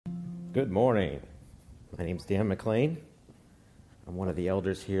Good morning. My name's Dan McLean. I'm one of the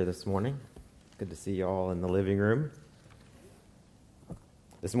elders here this morning. Good to see you all in the living room.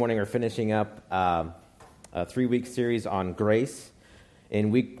 This morning we're finishing up a 3-week series on grace.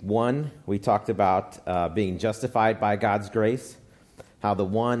 In week 1, we talked about being justified by God's grace, how the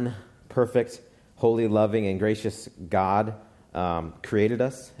one perfect, holy, loving, and gracious God created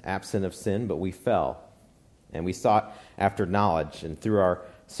us, absent of sin, but we fell. And we sought after knowledge, and through our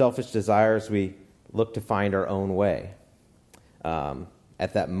selfish desires, we looked to find our own way.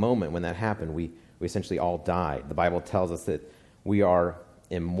 At that moment when that happened, we essentially all died. The Bible tells us that we are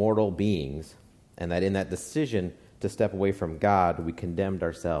immortal beings, and that in that decision to step away from God, we condemned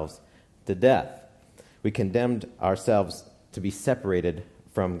ourselves to death. We condemned ourselves to be separated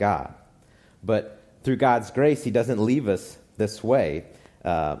from God. But through God's grace, He doesn't leave us this way.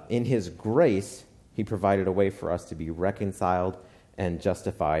 In His grace, He provided a way for us to be reconciled and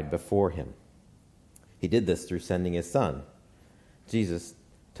justified before Him. He did this through sending His Son, Jesus,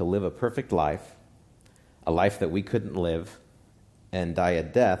 to live a perfect life, a life that we couldn't live, and die a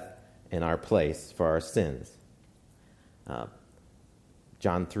death in our place for our sins.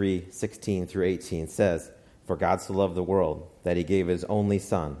 John 3:16 through 18 says, "For God so loved the world that He gave His only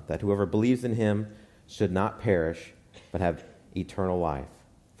Son, that whoever believes in Him should not perish, but have eternal life.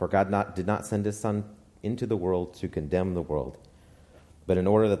 For God did not send His Son into the world to condemn the world, but in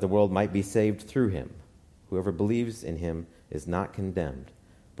order that the world might be saved through Him. Whoever believes in Him is not condemned,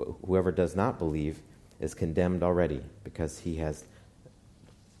 but whoever does not believe is condemned already, because he has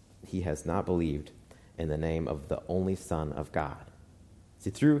not believed in the name of the only Son of God." See,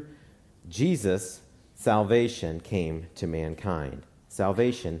 through Jesus, salvation came to mankind.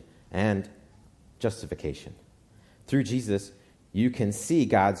 Salvation and justification. Through Jesus, you can see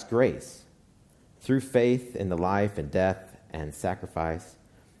God's grace. Through faith in the life and death and sacrifice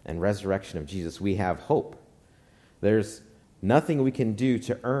and resurrection of Jesus, we have hope. There's nothing we can do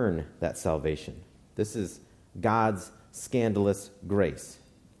to earn that salvation. This is God's scandalous grace.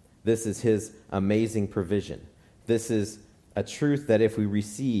 This is His amazing provision. This is a truth that if we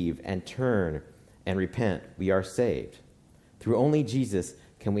receive and turn and repent, we are saved. Through only Jesus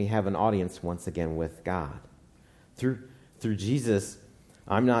can we have an audience once again with God. Through Jesus,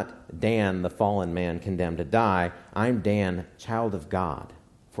 I'm not Dan, the fallen man condemned to die. I'm Dan, child of God,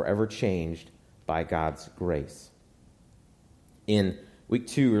 forever changed by God's grace. In week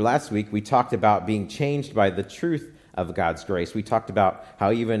 2, or last week, we talked about being changed by the truth of God's grace. We talked about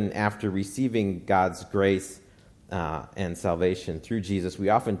how even after receiving God's grace and salvation through Jesus, we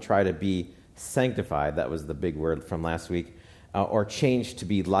often try to be sanctified. That was the big word from last week. Or changed to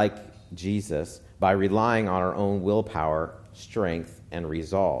be like Jesus by relying on our own willpower, strength, and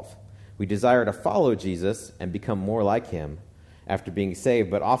resolve. We desire to follow Jesus and become more like Him after being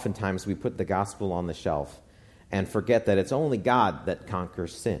saved, but oftentimes we put the gospel on the shelf and forget that it's only God that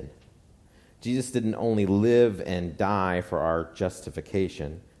conquers sin. Jesus didn't only live and die for our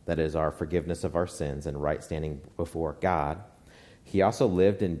justification, that is, our forgiveness of our sins and right standing before God. He also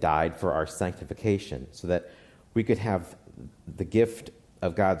lived and died for our sanctification, so that we could have the gift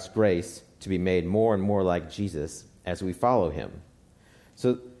of God's grace to be made more and more like Jesus as we follow Him.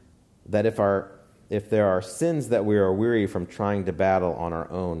 So that if there are sins that we are weary from trying to battle on our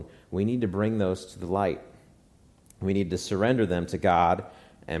own, we need to bring those to the light. We need to surrender them to God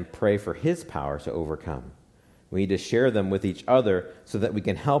and pray for His power to overcome. We need to share them with each other so that we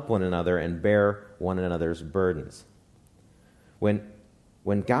can help one another and bear one another's burdens. When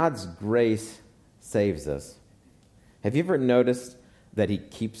God's grace saves us, have you ever noticed that He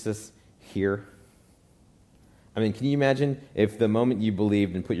keeps us here? I mean, can you imagine if the moment you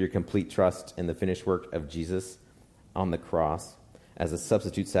believed and put your complete trust in the finished work of Jesus on the cross as a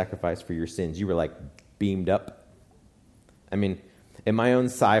substitute sacrifice for your sins, you were like beamed up? I mean, in my own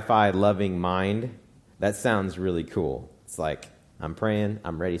sci-fi loving mind, that sounds really cool. It's like, I'm praying,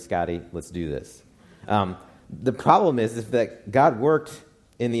 I'm ready, Scotty, let's do this. The problem is if that God worked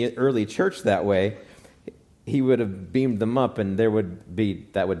in the early church that way, He would have beamed them up, and that would be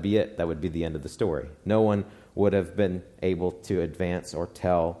it. That would be the end of the story. No one would have been able to advance or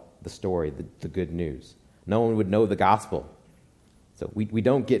tell the story, the good news. No one would know the gospel. So we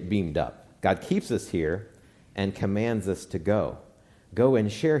don't get beamed up. God keeps us here and commands us to go. Go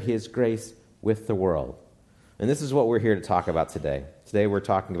and share His grace with the world. And this is what we're here to talk about today. Today we're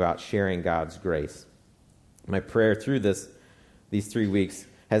talking about sharing God's grace. My prayer through these 3 weeks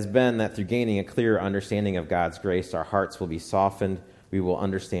has been that through gaining a clearer understanding of God's grace, our hearts will be softened. We will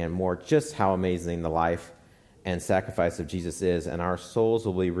understand more just how amazing the life and sacrifice of Jesus is, and our souls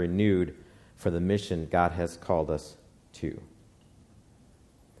will be renewed for the mission God has called us to.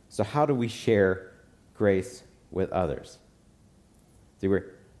 So how do we share grace with others? See, we're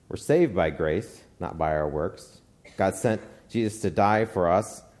saved by grace, not by our works. God sent Jesus to die for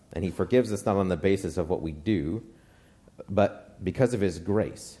us, and he forgives us not on the basis of what we do, but because of his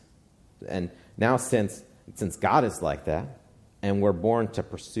grace. And now since God is like that, and we're born to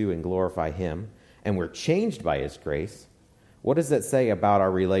pursue and glorify him, and we're changed by his grace, what does that say about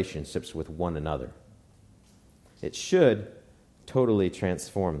our relationships with one another? It should totally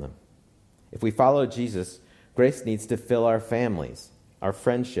transform them. If we follow Jesus, grace needs to fill our families, our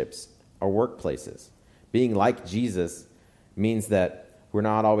friendships, our workplaces. Being like Jesus means that we're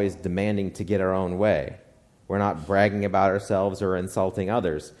not always demanding to get our own way. We're not bragging about ourselves or insulting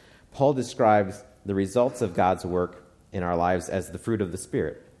others. Paul describes the results of God's work in our lives as the fruit of the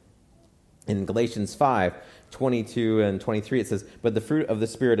Spirit. In Galatians 5:22 and 23, it says, "But the fruit of the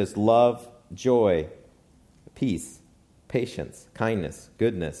Spirit is love, joy, peace, patience, kindness,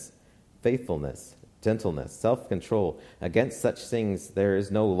 goodness, faithfulness, gentleness, self-control. Against such things there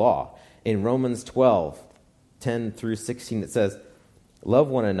is no law." In Romans 12:10 through 16, it says, "Love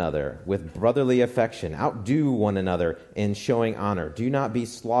one another with brotherly affection. Outdo one another in showing honor. Do not be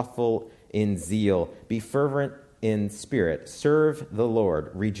slothful in zeal. Be fervent in spirit. Serve the Lord.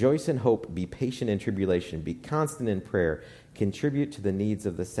 Rejoice in hope. Be patient in tribulation. Be constant in prayer. Contribute to the needs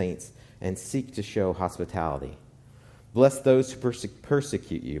of the saints and seek to show hospitality. Bless those who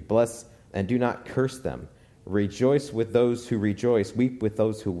persecute you. Bless and do not curse them. Rejoice with those who rejoice. Weep with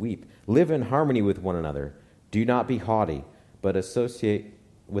those who weep. Live in harmony with one another. Do not be haughty, but associate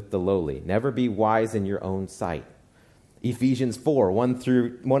with the lowly. Never be wise in your own sight." Ephesians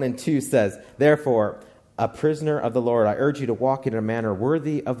 4:1 and 2 says, "Therefore, a prisoner of the Lord, I urge you to walk in a manner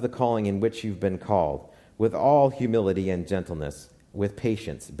worthy of the calling in which you've been called, with all humility and gentleness, with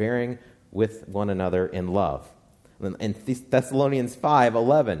patience, bearing with one another in love." And Thessalonians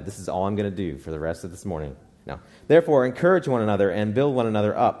 5:11, this is all I'm going to do for the rest of this morning. Now, "Therefore, encourage one another and build one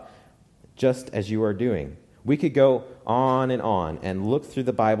another up, just as you are doing." We could go on and look through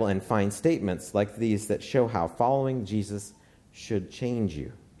the Bible and find statements like these that show how following Jesus should change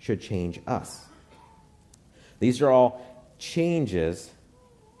you, should change us. These are all changes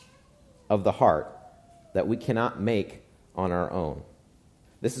of the heart that we cannot make on our own.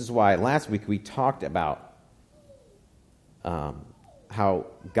 This is why last week we talked about how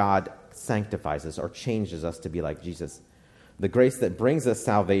God sanctifies us or changes us to be like Jesus. The grace that brings us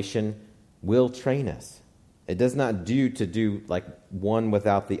salvation will train us. It does not do like one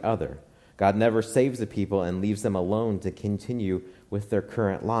without the other. God never saves a people and leaves them alone to continue with their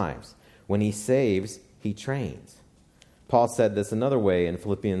current lives. When he saves, he trains. Paul said this another way in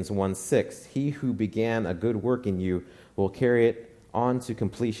Philippians 1:6, "He who began a good work in you will carry it on to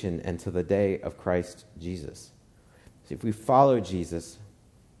completion and to the day of Christ Jesus." So if we follow Jesus,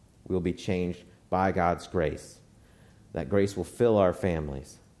 we'll be changed by God's grace. That grace will fill our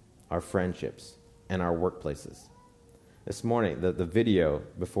families, our friendships, and our workplaces. This morning, the video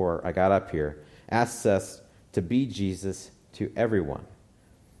before I got up here asks us to be Jesus to everyone.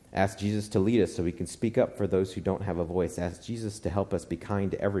 Ask Jesus to lead us so we can speak up for those who don't have a voice. Ask Jesus to help us be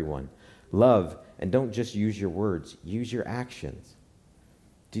kind to everyone. Love, and don't just use your words, use your actions.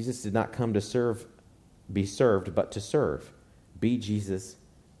 Jesus did not come to be served, but to serve. Be Jesus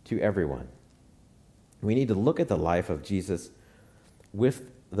to everyone. We need to look at the life of Jesus with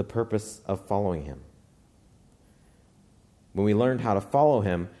the purpose of following him. When we learn how to follow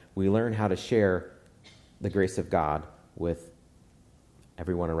him, we learn how to share the grace of God with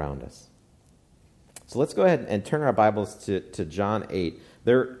everyone around us. So let's go ahead and turn our Bibles to John 8.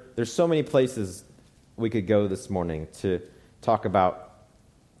 There's so many places we could go this morning to talk about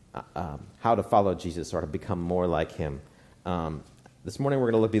how to follow Jesus or to become more like him. This morning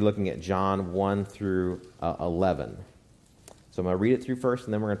we're going to be looking at John 1 through 11. So I'm going to read it through first,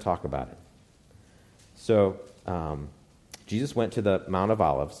 and then we're going to talk about it. So Jesus went to the Mount of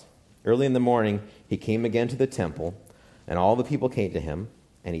Olives. Early in the morning, he came again to the temple, and all the people came to him,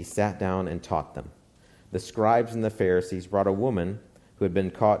 and he sat down and taught them. The scribes and the Pharisees brought a woman who had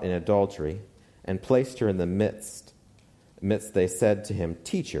been caught in adultery and placed her in the midst. They said to him,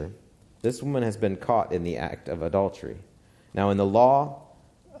 "Teacher, this woman has been caught in the act of adultery. Now in the law,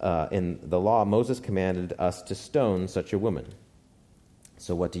 Moses commanded us to stone such a woman.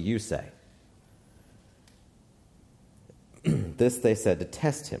 So what do you say?" This they said to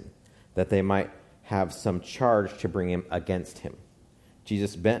test him, that they might have some charge to bring him against him.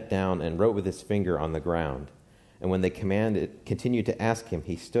 Jesus bent down and wrote with his finger on the ground. And when they continued to ask him,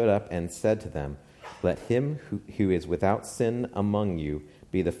 he stood up and said to them, "Let him who is without sin among you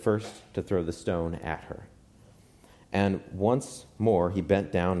be the first to throw the stone at her." And once more he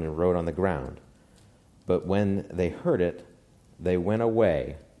bent down and wrote on the ground. But when they heard it, they went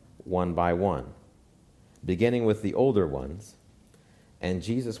away one by one, beginning with the older ones. And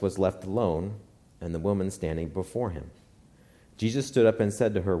Jesus was left alone, and the woman standing before him. Jesus stood up and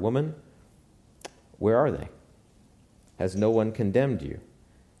said to her, "Woman, where are they? Has no one condemned you?"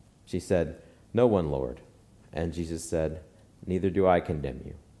 She said, "No one, Lord." And Jesus said, "Neither do I condemn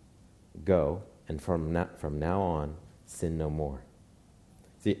you. Go, and from now on, sin no more."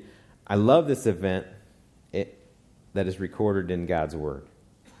 See, I love this event that is recorded in God's Word.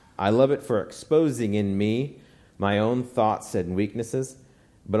 I love it for exposing in me my own thoughts and weaknesses,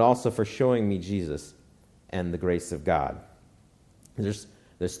 but also for showing me Jesus and the grace of God.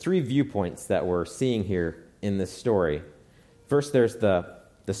 There's three viewpoints that we're seeing here in this story. First, there's the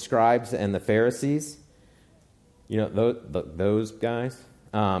scribes and the Pharisees. You know, those guys.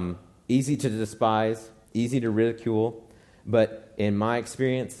 Easy to despise, easy to ridicule, but in my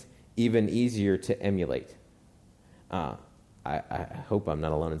experience, even easier to emulate. I hope I'm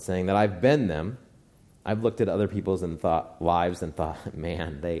not alone in saying that I've been them. I've looked at other people's lives and thought,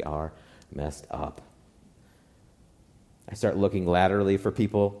 man, they are messed up. I start looking laterally for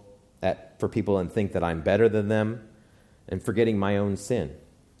people and think that I'm better than them, and forgetting my own sin.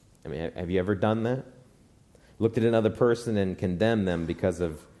 I mean, have you ever done that? Looked at another person and condemned them because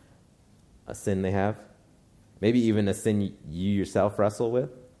of a sin they have? Maybe even a sin you yourself wrestle with?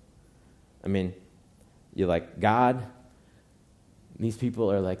 I mean, you're like, God, these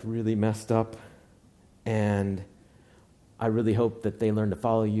people are like really messed up, and I really hope that they learn to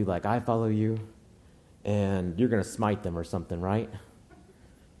follow you like I follow you, and you're going to smite them or something, right?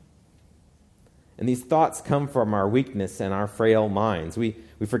 And these thoughts come from our weakness and our frail minds. We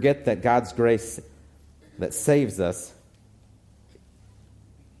forget that God's grace that saves us,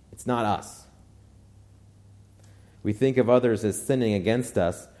 it's not us. We think of others as sinning against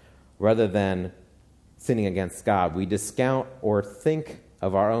us rather than sinning against God. We discount or think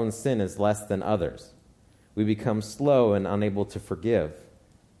of our own sin as less than others. We become slow and unable to forgive.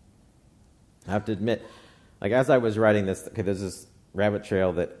 I have to admit, like as I was writing this, okay, there's this rabbit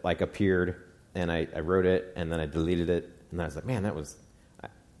trail that like appeared, and I wrote it, and then I deleted it, and I was like, man,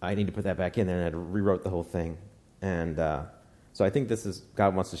 I need to put that back in there, and I rewrote the whole thing. And so I think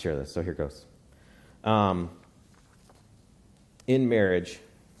God wants to share this, so here goes. In marriage,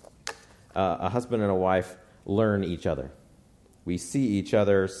 a husband and a wife learn each other. We see each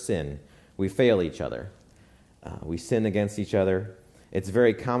other sin. We fail each other. We sin against each other. It's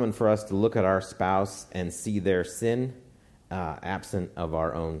very common for us to look at our spouse and see their sin absent of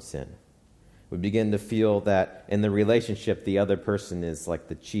our own sin. We begin to feel that in the relationship, the other person is like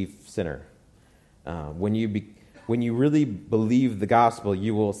the chief sinner. When you really believe the gospel,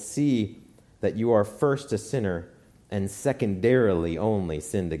 you will see that you are first a sinner and secondarily only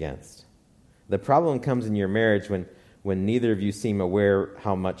sinned against. The problem comes in your marriage when neither of you seem aware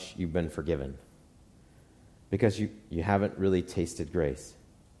how much you've been forgiven, because you haven't really tasted grace.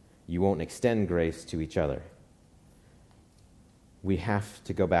 You won't extend grace to each other. We have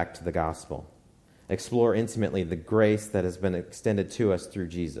to go back to the gospel. Explore intimately the grace that has been extended to us through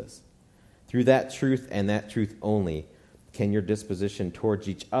Jesus. Through that truth and that truth only can your disposition towards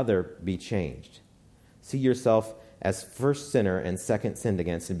each other be changed. See yourself as first sinner and second sinned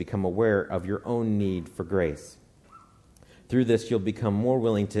against, and become aware of your own need for grace. Through this, you'll become more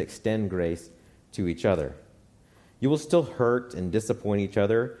willing to extend grace to each other. You will still hurt and disappoint each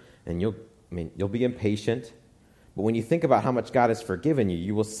other, and you'll be impatient. But when you think about how much God has forgiven you,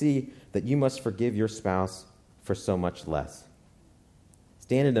 you will see that you must forgive your spouse for so much less.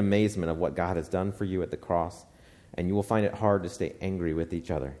 Stand in amazement of what God has done for you at the cross, and you will find it hard to stay angry with each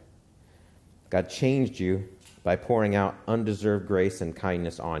other. God changed you by pouring out undeserved grace and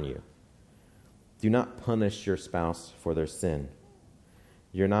kindness on you. Do not punish your spouse for their sin.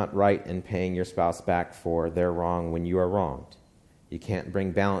 You're not right in paying your spouse back for their wrong when you are wronged. You can't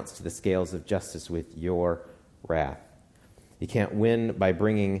bring balance to the scales of justice with your wrath. You can't win by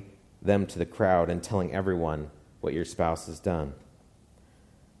bringing them to the crowd and telling everyone what your spouse has done.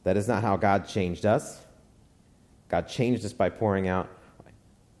 That is not how God changed us. God changed us by pouring out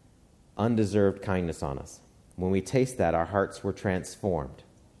undeserved kindness on us. When we taste that, our hearts were transformed.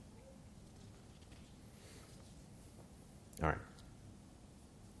 All right.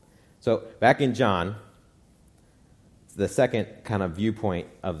 So back in John, the second kind of viewpoint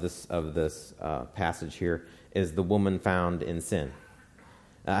of this passage here is the woman found in sin.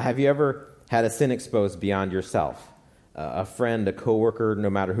 Have you ever had a sin exposed beyond yourself? A friend, a coworker, no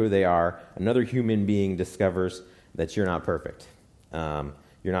matter who they are, another human being discovers that you're not perfect.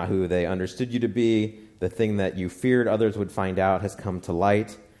 You're not who they understood you to be. The thing that you feared others would find out has come to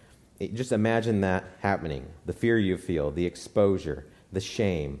light. Just imagine that happening. The fear you feel, the exposure, the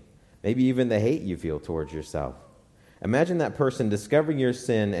shame, maybe even the hate you feel towards yourself. Imagine that person discovering your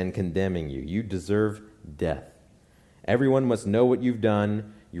sin and condemning you. You deserve death. Everyone must know what you've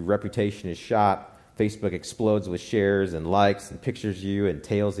done. Your reputation is shot. Facebook explodes with shares and likes and pictures of you and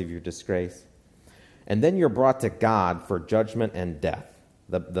tales of your disgrace. And then you're brought to God for judgment and death.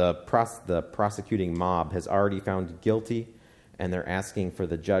 The prosecuting mob has already found you guilty, and they're asking for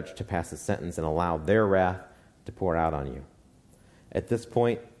the judge to pass a sentence and allow their wrath to pour out on you. At this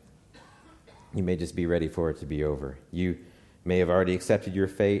point, you may just be ready for it to be over. You may have already accepted your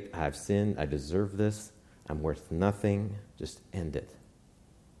fate. I've sinned. I deserve this. I'm worth nothing. Just end it.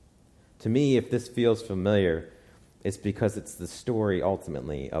 To me, if this feels familiar, it's because it's the story,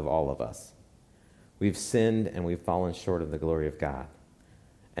 ultimately, of all of us. We've sinned and we've fallen short of the glory of God.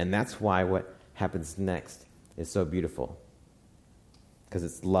 And that's why what happens next is so beautiful. Because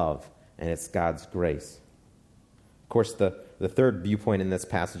it's love and it's God's grace. Of course, the third viewpoint in this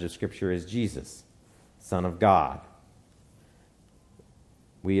passage of Scripture is Jesus, Son of God.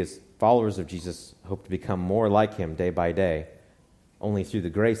 We as followers of Jesus hope to become more like him day by day, only through the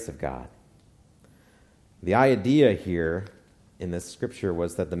grace of God. The idea here in this Scripture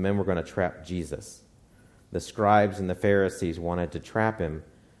was that the men were going to trap Jesus. The scribes and the Pharisees wanted to trap him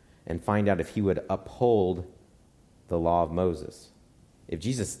and find out if he would uphold the law of Moses. If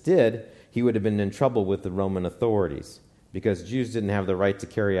Jesus did, he would have been in trouble with the Roman authorities because Jews didn't have the right to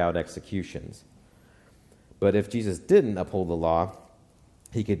carry out executions. But if Jesus didn't uphold the law,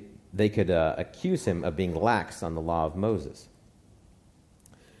 they could accuse him of being lax on the law of Moses.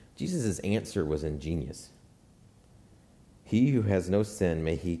 Jesus' answer was ingenious. He who has no sin,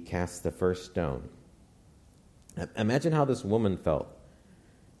 may he cast the first stone. Imagine how this woman felt.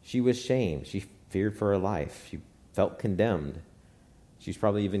 She was shamed. She feared for her life. She felt condemned. She's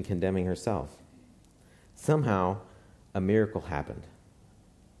probably even condemning herself. Somehow, a miracle happened,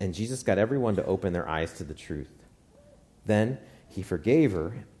 and Jesus got everyone to open their eyes to the truth. Then he forgave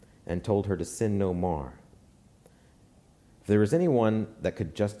her and told her to sin no more. If there was anyone that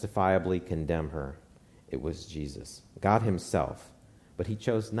could justifiably condemn her, it was Jesus, God himself, but he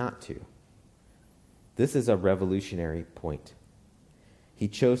chose not to. This is a revolutionary point. He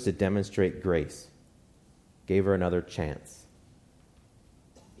chose to demonstrate grace, gave her another chance.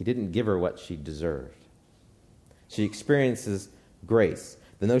 He didn't give her what she deserved. She experiences grace,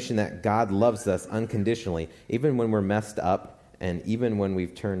 the notion that God loves us unconditionally, even when we're messed up and even when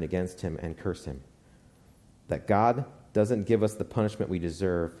we've turned against him and cursed him. That God doesn't give us the punishment we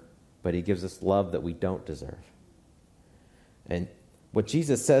deserve, but he gives us love that we don't deserve. And what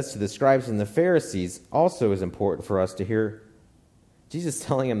Jesus says to the scribes and the Pharisees also is important for us to hear. Jesus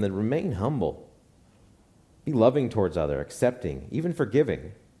telling them to remain humble, be loving towards others, accepting, even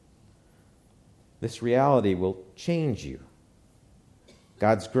forgiving. This reality will change you.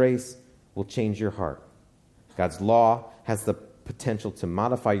 God's grace will change your heart. God's law has the potential to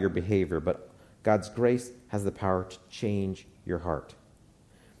modify your behavior, but God's grace has the power to change your heart.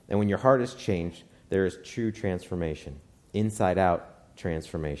 And when your heart is changed, there is true transformation, inside-out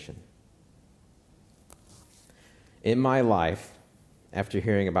transformation. In my life, after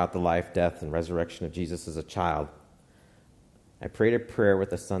hearing about the life, death, and resurrection of Jesus as a child, I prayed a prayer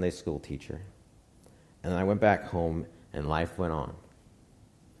with a Sunday school teacher. And I went back home, and life went on.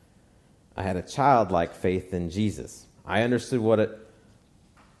 I had a childlike faith in Jesus. I understood what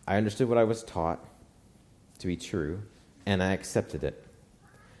I was taught to be true, and I accepted it.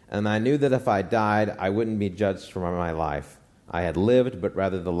 And I knew that if I died, I wouldn't be judged for my life I had lived, but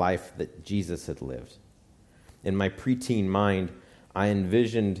rather the life that Jesus had lived. In my preteen mind, I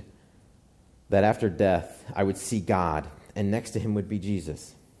envisioned that after death, I would see God, and next to him would be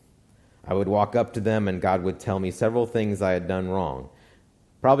Jesus. I would walk up to them, and God would tell me several things I had done wrong.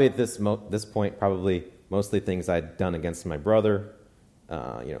 Probably at this point, mostly things I'd done against my brother,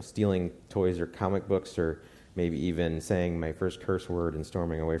 stealing toys or comic books, or maybe even saying my first curse word and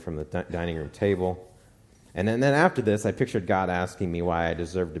storming away from the dining room table. And then after this, I pictured God asking me why I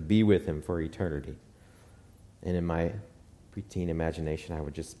deserved to be with him for eternity. And in my preteen imagination, I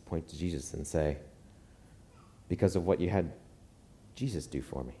would just point to Jesus and say, because of what you had Jesus do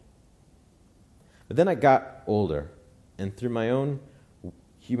for me. But then I got older, and through my own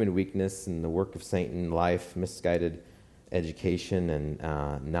human weakness and the work of Satan, life, misguided education,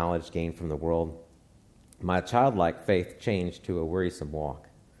 and knowledge gained from the world, my childlike faith changed to a wearisome walk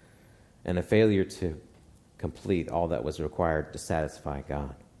and a failure to complete all that was required to satisfy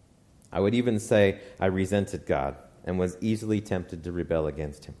God. I would even say I resented God and was easily tempted to rebel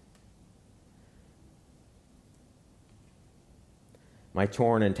against him. My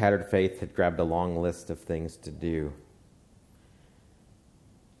torn and tattered faith had grabbed a long list of things to do.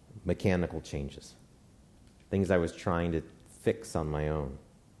 Mechanical changes. Things I was trying to fix on my own.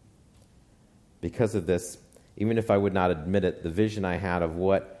 Because of this, even if I would not admit it, the vision I had of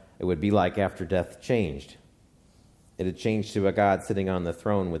what it would be like after death changed. It had changed to a God sitting on the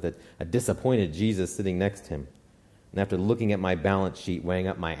throne with a disappointed Jesus sitting next to him. And after looking at my balance sheet, weighing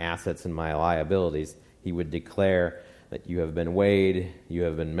up my assets and my liabilities, he would declare that you have been weighed, you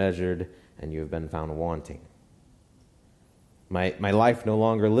have been measured, and you have been found wanting. My life no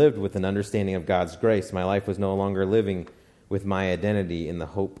longer lived with an understanding of God's grace. My life was no longer living with my identity in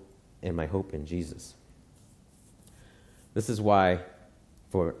my hope in Jesus. This is why,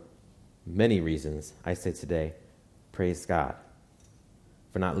 for many reasons, I say today, praise God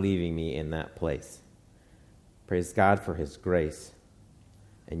for not leaving me in that place. Praise God for his grace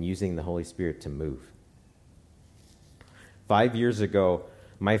and using the Holy Spirit to move. 5 years ago,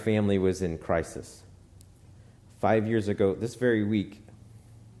 my family was in crisis. 5 years ago, this very week,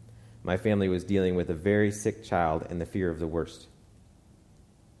 my family was dealing with a very sick child and the fear of the worst.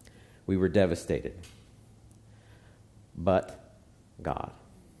 We were devastated. But God,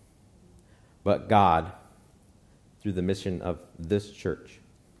 through the mission of this church,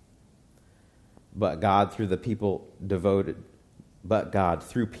 but God through people devoted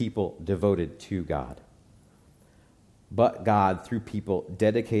to God, but God through people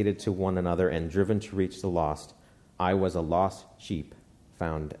dedicated to one another and driven to reach the lost, I was a lost sheep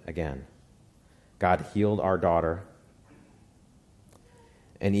found again. God healed our daughter,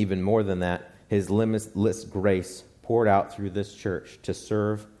 and even more than that, his limitless grace poured out through this church to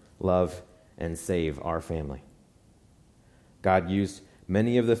serve, love, and save our family. God used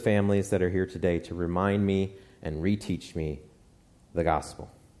many of the families that are here today to remind me and reteach me the gospel.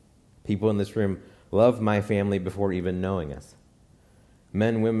 People in this room loved my family before even knowing us.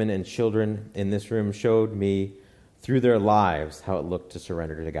 Men, women, and children in this room showed me through their lives how it looked to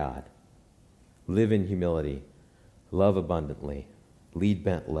surrender to God. Live in humility, love abundantly, lead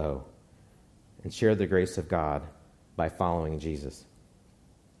bent low, and share the grace of God by following Jesus.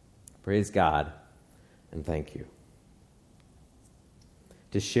 Praise God and thank you.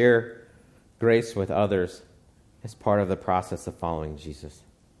 To share grace with others is part of the process of following Jesus.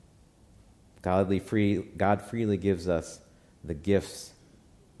 God freely gives us the gifts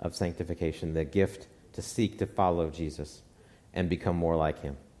of sanctification, the gift to seek to follow Jesus and become more like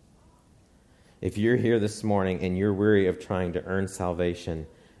him. If you're here this morning and you're weary of trying to earn salvation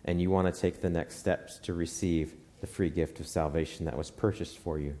and you want to take the next steps to receive the free gift of salvation that was purchased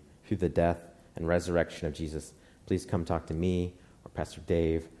for you through the death and resurrection of Jesus, please come talk to me or Pastor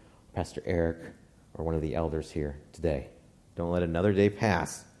Dave or Pastor Eric or one of the elders here today. Don't let another day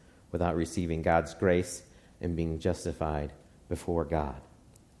pass without receiving God's grace and being justified before God.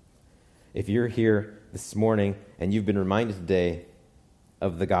 If you're here this morning and you've been reminded today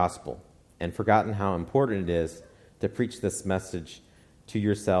of the gospel and forgotten how important it is to preach this message to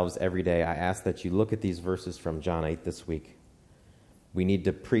yourselves every day, I ask that you look at these verses from John 8 this week. We need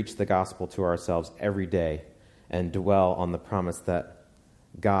to preach the gospel to ourselves every day and dwell on the promise that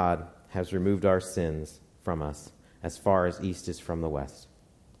God has removed our sins from us as far as east is from the west.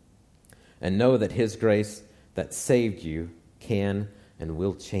 And know that his grace that saved you can and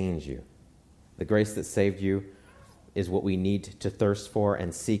will change you. The grace that saved you is what we need to thirst for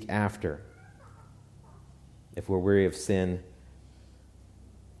and seek after. If we're weary of sin,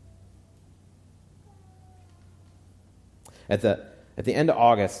 at the end of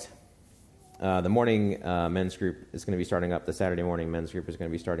August, the morning men's group is going to be starting up. The Saturday morning men's group is going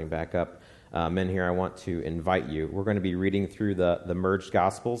to be starting back up. Men here, I want to invite you. We're going to be reading through the merged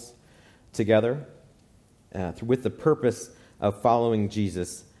Gospels together with the purpose of following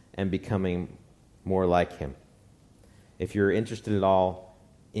Jesus and becoming more like him. If you're interested at all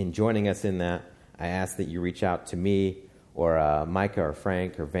in joining us in that, I ask that you reach out to me or Micah or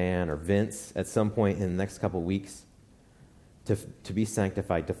Frank or Van or Vince at some point in the next couple weeks to be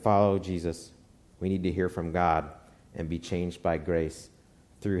sanctified, to follow Jesus. We need to hear from God and be changed by grace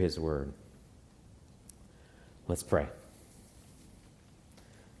through his word. Let's pray.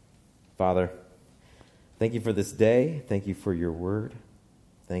 Father, thank you for this day. Thank you for your word.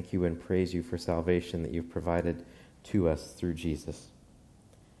 Thank you and praise you for salvation that you've provided to us through Jesus.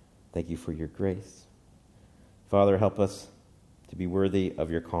 Thank you for your grace. Father, help us to be worthy of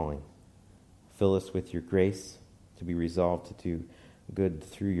your calling. Fill us with your grace, to be resolved to do good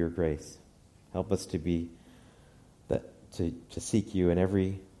through your grace. Help us to seek you in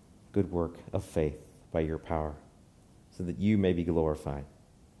every good work of faith by your power, so that you may be glorified.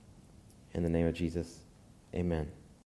 In the name of Jesus, amen.